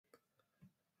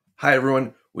Hi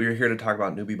everyone, we are here to talk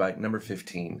about Newbie Bite number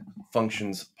 15,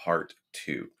 Functions Part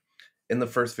 2. In the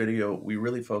first video, we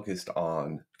really focused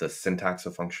on the syntax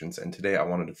of functions, and today I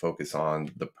wanted to focus on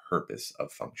the purpose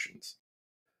of functions.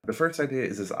 The first idea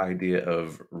is this idea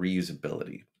of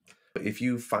reusability. If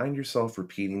you find yourself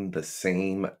repeating the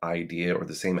same idea or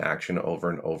the same action over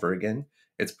and over again,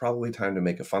 it's probably time to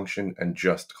make a function and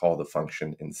just call the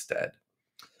function instead.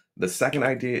 The second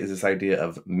idea is this idea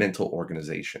of mental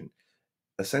organization.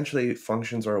 Essentially,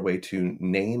 functions are a way to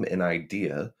name an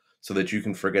idea so that you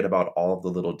can forget about all of the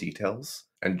little details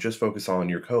and just focus on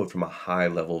your code from a high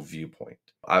level viewpoint.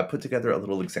 I put together a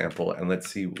little example and let's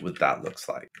see what that looks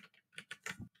like.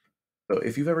 So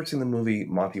if you've ever seen the movie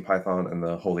Monty Python and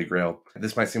the Holy Grail,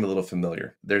 this might seem a little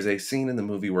familiar. There's a scene in the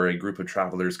movie where a group of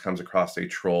travelers comes across a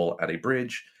troll at a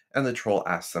bridge and the troll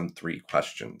asks them 3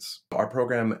 questions. Our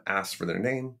program asks for their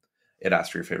name, it asks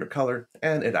for your favorite color,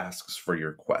 and it asks for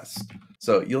your quest.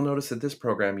 So you'll notice that this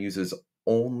program uses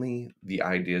only the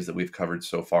ideas that we've covered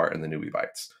so far in the Newbie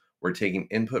Bites. We're taking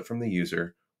input from the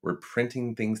user, we're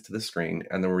printing things to the screen,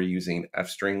 and then we're using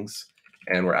f-strings,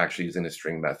 and we're actually using a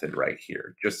string method right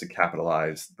here, just to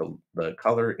capitalize the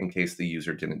color in case the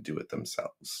user didn't do it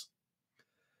themselves.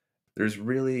 There's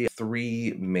really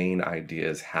 3 main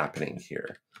ideas happening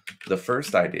here. The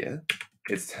first idea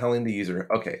is telling the user,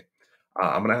 okay,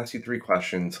 I'm going to ask you 3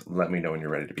 questions. Let me know when you're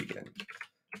ready to begin.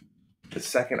 The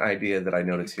second idea that I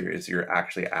notice here is you're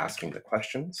actually asking the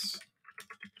questions.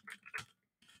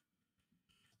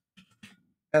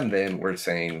 And then we're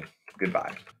saying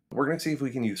goodbye. We're going to see if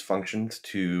we can use functions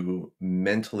to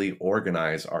mentally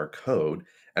organize our code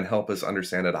and help us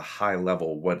understand at a high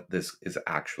level what this is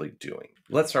actually doing.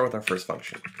 Let's start with our first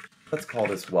function. Let's call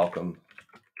this welcome.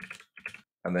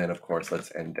 And then, of course,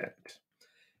 let's indent.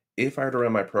 If I were to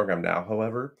run my program now,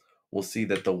 however, we'll see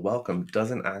that the welcome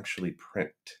doesn't actually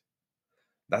print.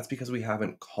 That's because we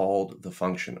haven't called the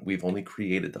function. We've only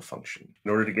created the function.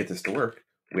 In order to get this to work,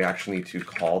 we actually need to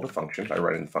call the function by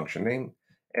writing the function name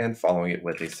and following it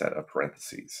with a set of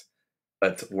parentheses.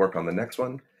 Let's work on the next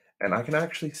one. And I can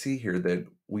actually see here that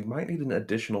we might need an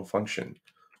additional function.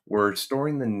 We're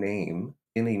storing the name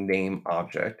in a name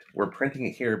object. We're printing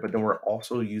it here, but then we're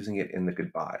also using it in the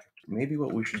goodbye. Maybe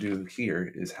what we should do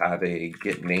here is have a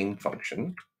getName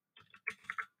function.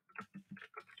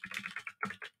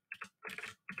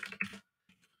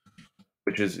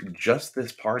 Which is just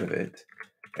this part of it,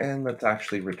 and let's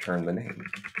actually return the name.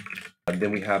 And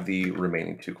then we have the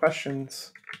remaining 2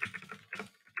 questions.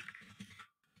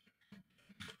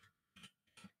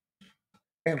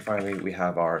 And finally, we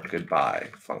have our goodbye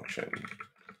function.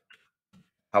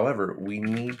 However, we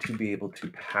need to be able to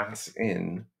pass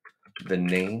in the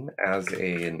name as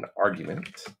an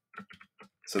argument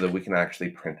so that we can actually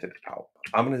print it out.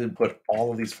 I'm going to put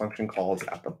all of these function calls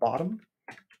at the bottom.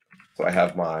 So I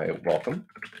have my welcome.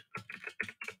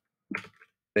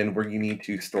 Then we need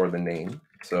to store the name.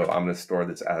 So I'm going to store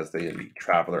this as the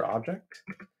traveler object,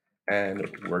 and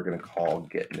we're going to call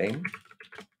getName.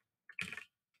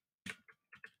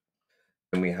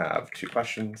 Then we have 2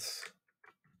 questions.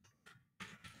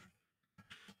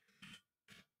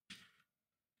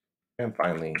 And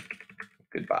finally,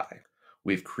 goodbye.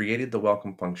 We've created the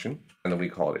welcome function, and then we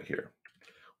called it here.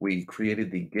 We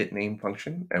created the getName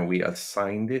function, and we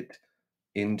assigned it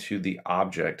into the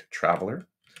object traveler.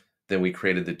 Then we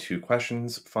created the 2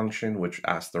 questions function, which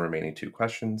asked the remaining 2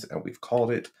 questions, and we've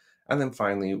called it. And then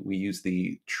finally, we use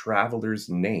the traveler's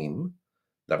name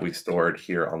that we stored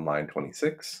here on line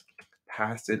 26,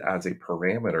 passed it as a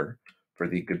parameter for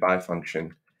the goodbye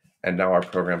function, and now our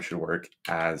program should work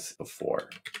as before.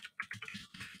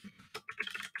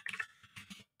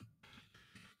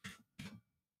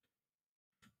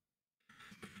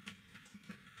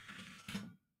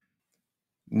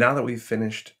 Now that we've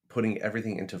finished putting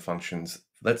everything into functions,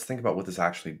 let's think about what this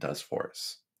actually does for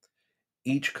us.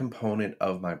 Each component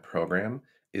of my program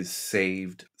is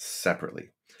saved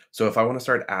separately. So if I want to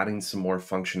start adding some more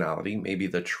functionality, maybe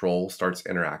the troll starts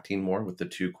interacting more with the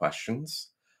 2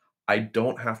 questions, I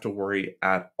don't have to worry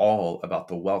at all about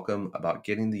the welcome, about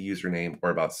getting the username, or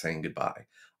about saying goodbye.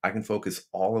 I can focus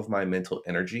all of my mental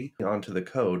energy onto the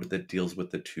code that deals with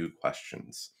the 2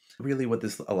 questions. Really what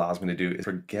this allows me to do is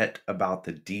forget about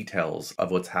the details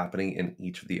of what's happening in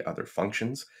each of the other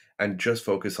functions and just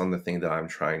focus on the thing that I'm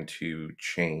trying to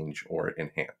change or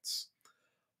enhance.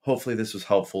 Hopefully this was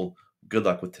helpful. Good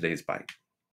luck with today's bite.